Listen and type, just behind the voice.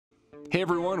Hey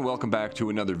everyone, welcome back to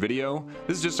another video.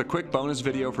 This is just a quick bonus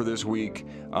video for this week,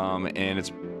 and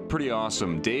it's pretty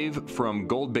awesome. Dave from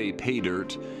GoldBay Pay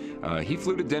Dirt, he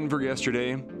flew to Denver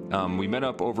yesterday. We met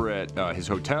up over at his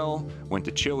hotel, went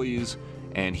to Chili's,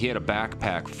 and he had a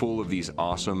backpack full of these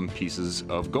awesome pieces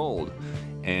of gold.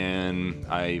 And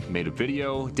I made a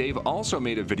video. Dave also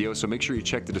made a video, so make sure you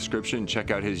check the description, check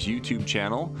out his YouTube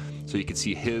channel so you can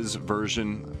see his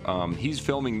version. He's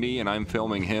filming me and I'm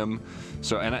filming him.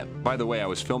 So, and by the way, I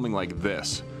was filming like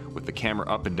this with the camera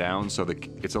up and down, so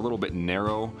it's a little bit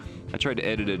narrow. I tried to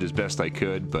edit it as best I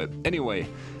could, but anyway,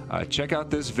 check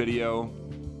out this video.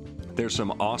 There's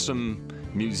some awesome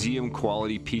museum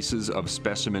quality pieces of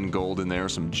specimen gold in there,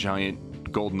 some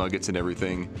giant gold nuggets and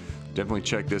everything. Definitely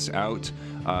check this out.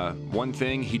 One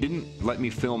thing, he didn't let me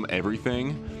film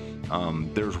everything.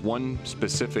 There's one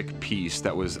specific piece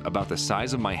that was about the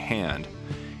size of my hand,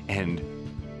 and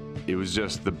it was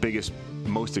just the biggest,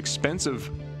 most expensive,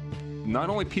 not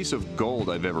only piece of gold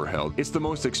I've ever held, it's the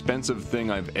most expensive thing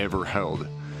I've ever held.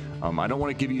 I don't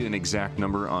want to give you an exact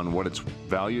number on what it's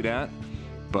valued at,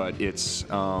 but it's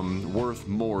worth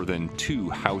more than 2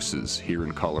 houses here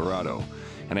in Colorado.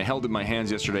 And I held it in my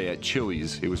hands yesterday at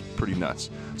Chili's. It was pretty nuts.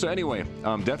 So anyway,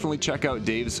 definitely check out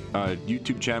Dave's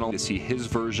YouTube channel to see his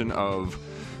version of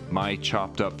my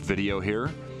chopped up video here.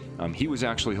 He was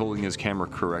actually holding his camera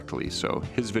correctly, so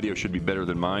his video should be better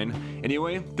than mine.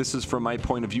 Anyway, this is from my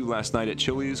point of view last night at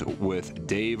Chili's with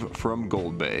Dave from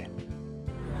GoldBay.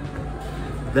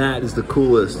 That is the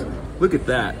coolest. Look at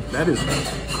that. That is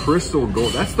crystal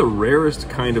gold. That's the rarest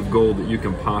kind of gold that you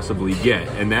can possibly get,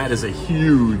 and that is a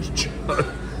huge chunk.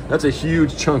 That's a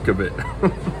huge chunk of it.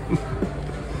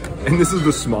 And this is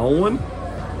the small one?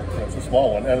 It's a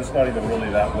small one, and it's not even really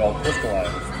that well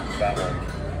crystallized, that one.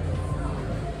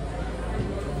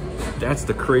 That's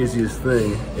the craziest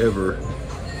thing ever.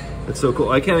 That's so cool.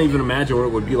 I can't even imagine what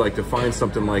it would be like to find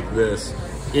something like this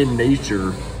in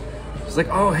nature. It's like,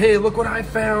 oh, hey, look what I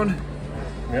found.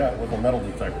 Yeah, with a metal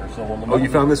detector. So when the oh, you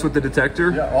found this with the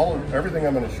detector? Yeah, everything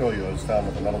I'm going to show you is found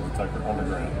with a metal detector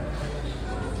underground.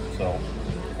 So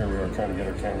here we are trying to get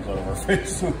our cameras out of our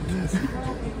face.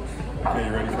 Okay,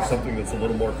 you ready for something that's a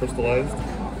little more crystallized?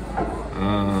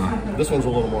 This one's a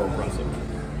little more impressive.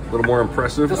 A little more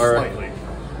impressive? Just slightly.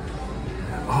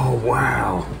 Oh,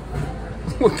 wow.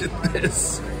 Look at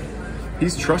this.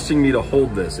 He's trusting me to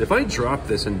hold this. If I drop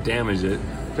this and damage it,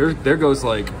 there goes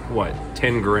like, what,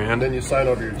 10 grand? And then you sign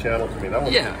over your channel to me. That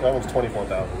one's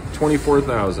 24,000.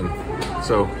 24,000.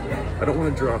 So I don't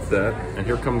want to drop that. And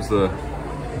here comes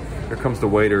the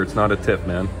waiter. It's not a tip,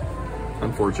 man.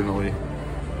 Unfortunately.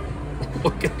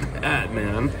 Look at that,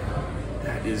 man.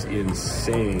 That is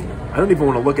insane. I don't even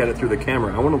want to look at it through the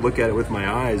camera. I want to look at it with my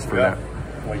eyes for that.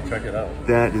 Like, check it out.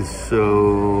 That is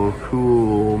so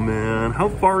cool, man. How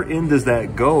far in does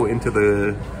that go into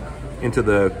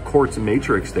the quartz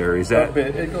matrix there? Is that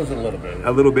it goes a little bit.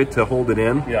 A little bit to hold it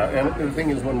in? Yeah, and the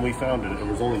thing is, when we found it, it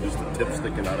was only just a tip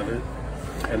sticking out of it,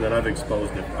 and then I've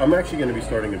exposed it. I'm actually going to be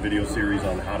starting a video series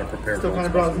on how to prepare. Still kind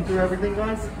of browsing through everything,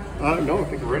 guys? No, I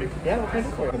think we're ready. Yeah, okay,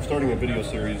 cool. I'm starting a video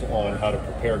series on how to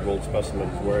prepare gold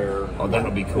specimens where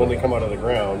that'll be cool. When they come out of the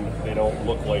ground, they don't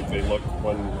look like they look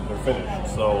when they're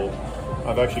finished. So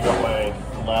I've actually got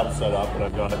my lab set up, and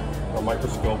I've got a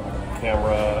microscope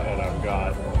camera, and I've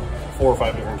got 4 or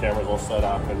 5 different cameras all set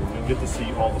up, and you'll get to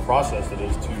see all the process it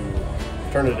is to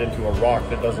turn it into a rock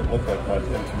that doesn't look like much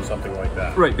into something like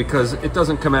that. Right, because it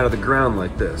doesn't come out of the ground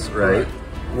like this, right? Correct.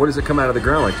 What does it come out of the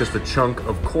ground like? Just a chunk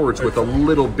of quartz with a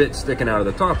little bit sticking out of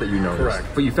the top that you noticed. Correct.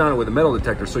 But you found it with a metal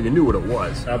detector, so you knew what it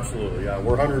was. Absolutely, yeah.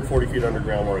 We're 140 feet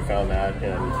underground where I found that,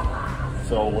 and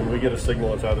so when we get a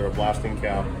signal, it's either a blasting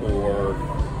cap or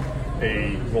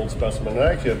a gold specimen. And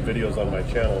I actually have videos on my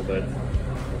channel that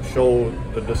show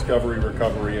the discovery,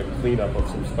 recovery, and cleanup of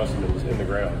some specimens in the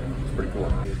ground. It's pretty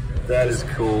cool. That is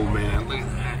cool, man. Look at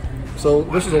that. So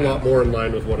this is a lot more in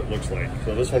line with what it looks like.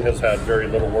 So this one has had very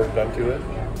little work done to it.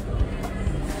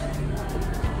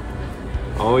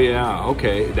 Oh yeah,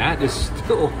 okay. That is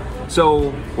still...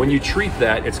 So when you treat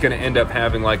that, it's going to end up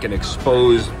having like an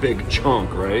exposed big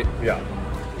chunk, right? Yeah.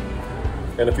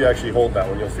 And if you actually hold that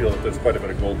one, you'll feel that there's quite a bit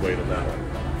of gold weight in that one.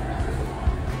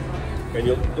 And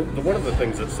one of the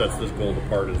things that sets this gold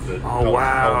apart is that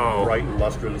how bright and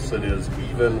lustrous it is,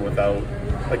 even without,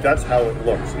 like, that's how it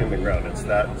looks in the ground. It's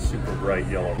that super bright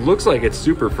yellow. Looks like it's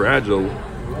super fragile.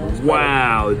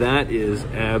 Wow, that is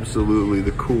absolutely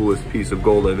the coolest piece of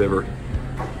gold I've ever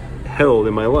held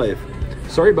in my life.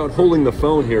 Sorry about holding the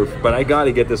phone here, but I got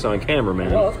to get this on camera,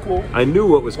 man. No, that's cool. I knew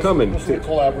what was coming. This is a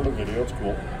collaborative video. It's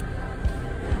cool.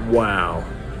 Wow.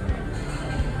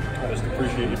 just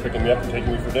appreciate you picking me up and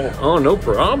taking me for dinner. Oh, no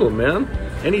problem, man.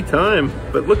 Anytime.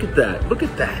 But look at that. Look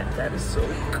at that. That is so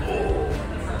cool.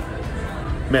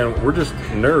 Man, we're just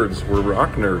nerds. We're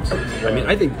rock nerds. I mean,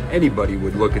 I think anybody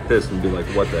would look at this and be like,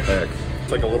 what the heck?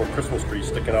 It's like a little Christmas tree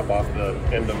sticking up off the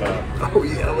end of a... Oh,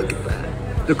 yeah, look at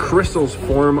that. The crystals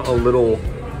form a little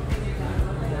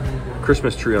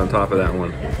Christmas tree on top of that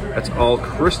one. That's all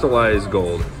crystallized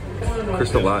gold.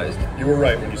 Crystallized. You were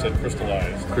right when you said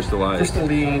crystallized. Crystallized.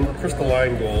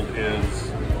 Crystalline gold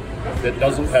is... It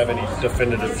doesn't have any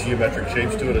definitive geometric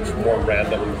shapes to it. It's more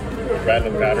random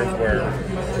patterns where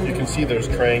you can see there's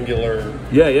triangular...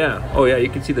 Yeah, yeah. Oh, yeah, you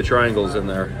can see the triangles in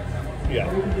there. Yeah.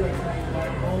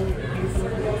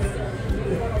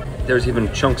 There's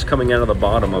even chunks coming out of the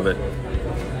bottom of it.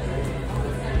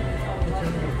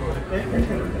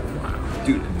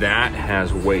 Dude, that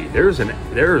has weight. There's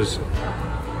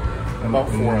About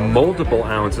 4 ounces. multiple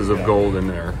ounces of gold in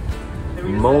there.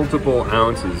 Multiple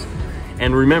ounces.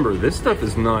 And remember, this stuff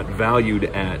is not valued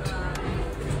at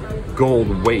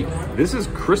gold weight. This is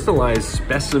crystallized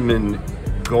specimen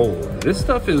gold. This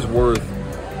stuff is worth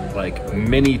like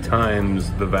many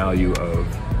times the value of...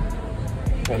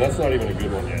 And that's not even a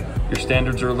good one yet. Your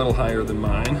standards are a little higher than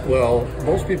mine. Well,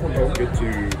 most people don't get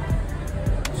to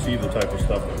see the type of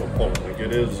stuff that we'll pull. Like,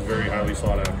 it is very highly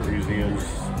sought after. Museums,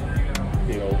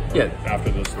 you know, Yeah.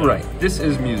 after this stuff. Right. This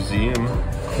is museum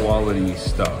quality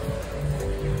stuff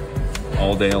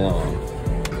all day long.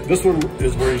 This one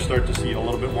is where you start to see a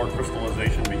little bit more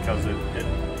crystallization because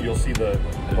you'll see the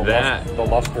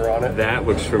luster on it. That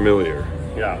looks familiar.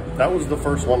 Yeah, that was the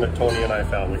first one that Tony and I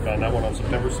found. We found that one on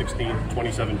September 16,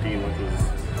 2017, which was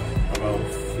about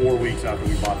 4 weeks after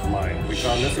we bought the mine. We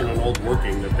found this in an old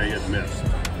working that they had missed.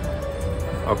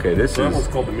 Okay, this So that is... one's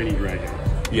called the Mini Dragon.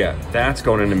 Yeah, that's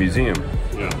going in a museum.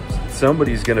 Yeah.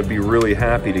 Somebody's going to be really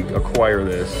happy to acquire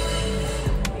this.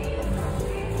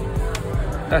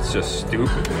 That's just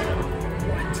stupid, man.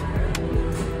 What?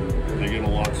 They get a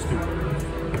lot stupid.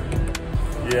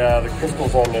 Yeah, the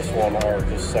crystals on this one are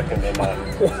just second to none.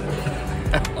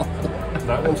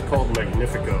 That one's called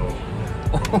Magnifico.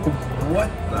 Oh, what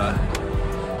the?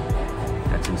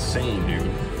 That's insane,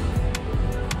 dude.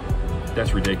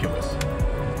 That's ridiculous.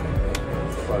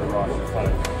 By the rock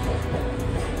behind.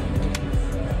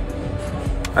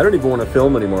 I don't even want to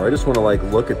film anymore. I just want to like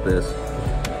look at this.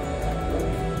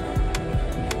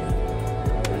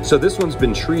 So this one's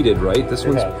been treated, right? This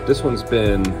one's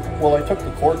been... Well, I took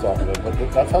the quartz off of it, but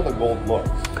that's how the gold looks.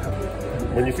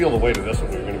 When you feel the weight of this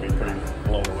one, you're going to be pretty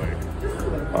blown away.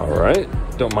 All right.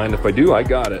 Don't mind if I do. I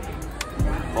got it.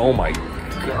 Oh my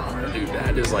God, dude.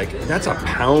 That is like... That's a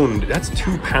pound. That's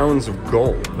 2 pounds of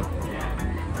gold.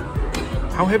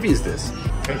 How heavy is this?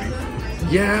 Heavy.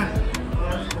 Yeah.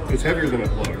 It's heavier than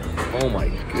it looks. Oh my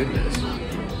goodness.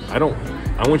 I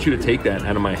want you to take that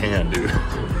out of my hand, dude.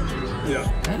 Yeah.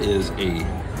 That is a...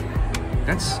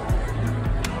 That's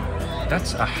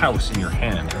a house in your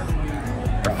hand.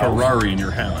 A Ferrari in your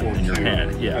hand.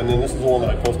 Yeah. And then this is the one that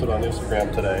I posted on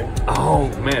Instagram today. Oh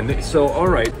man. So all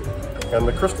right. And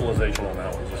the crystallization on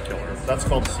that one's just killer. That's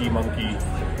called Sea Monkey.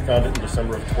 Found it in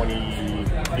December of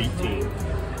 2018.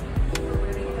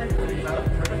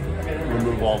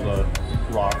 Remove all the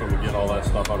rock and we get all that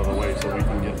stuff out of the way so we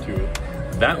can get to it.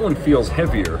 That one feels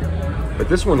heavier, but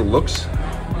this one looks...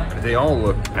 They all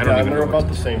look... I don't even know. They're about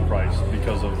the same price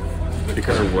because of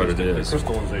what it is. The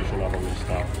crystallization of them and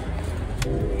stuff.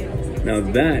 Now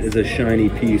that is a shiny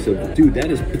piece of... Dude,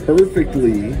 that is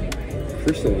perfectly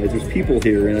crystallized. There's people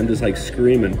here and I'm just like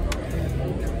screaming.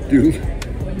 Dude.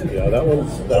 Yeah, that one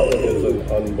is an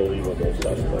unbelievable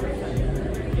specimen.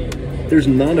 There's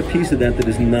not a piece of that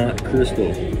is not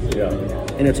crystal. Yeah.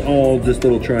 And it's all just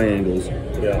little triangles.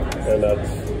 Yeah, and that's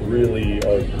really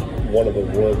one of the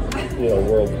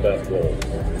world's best golds.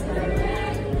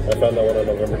 I found that one on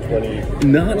November 20.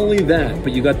 Not only that,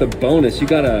 but you got the bonus. You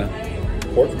got a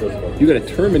quartz crystal. You got a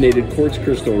terminated quartz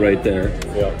crystal right there.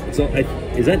 Yeah. So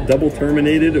is that double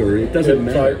terminated or it doesn't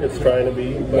matter? It's trying to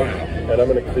be. Wow. And I'm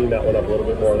going to clean that one up a little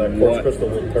bit more. That quartz crystal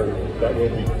will be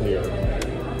clear.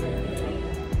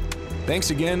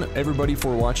 Thanks again, everybody,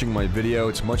 for watching my video.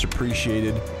 It's much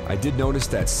appreciated. I did notice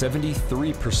that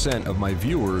 73% of my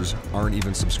viewers aren't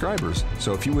even subscribers.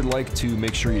 So if you would like to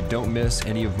make sure you don't miss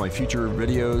any of my future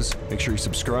videos, make sure you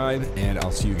subscribe, and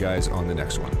I'll see you guys on the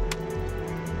next one.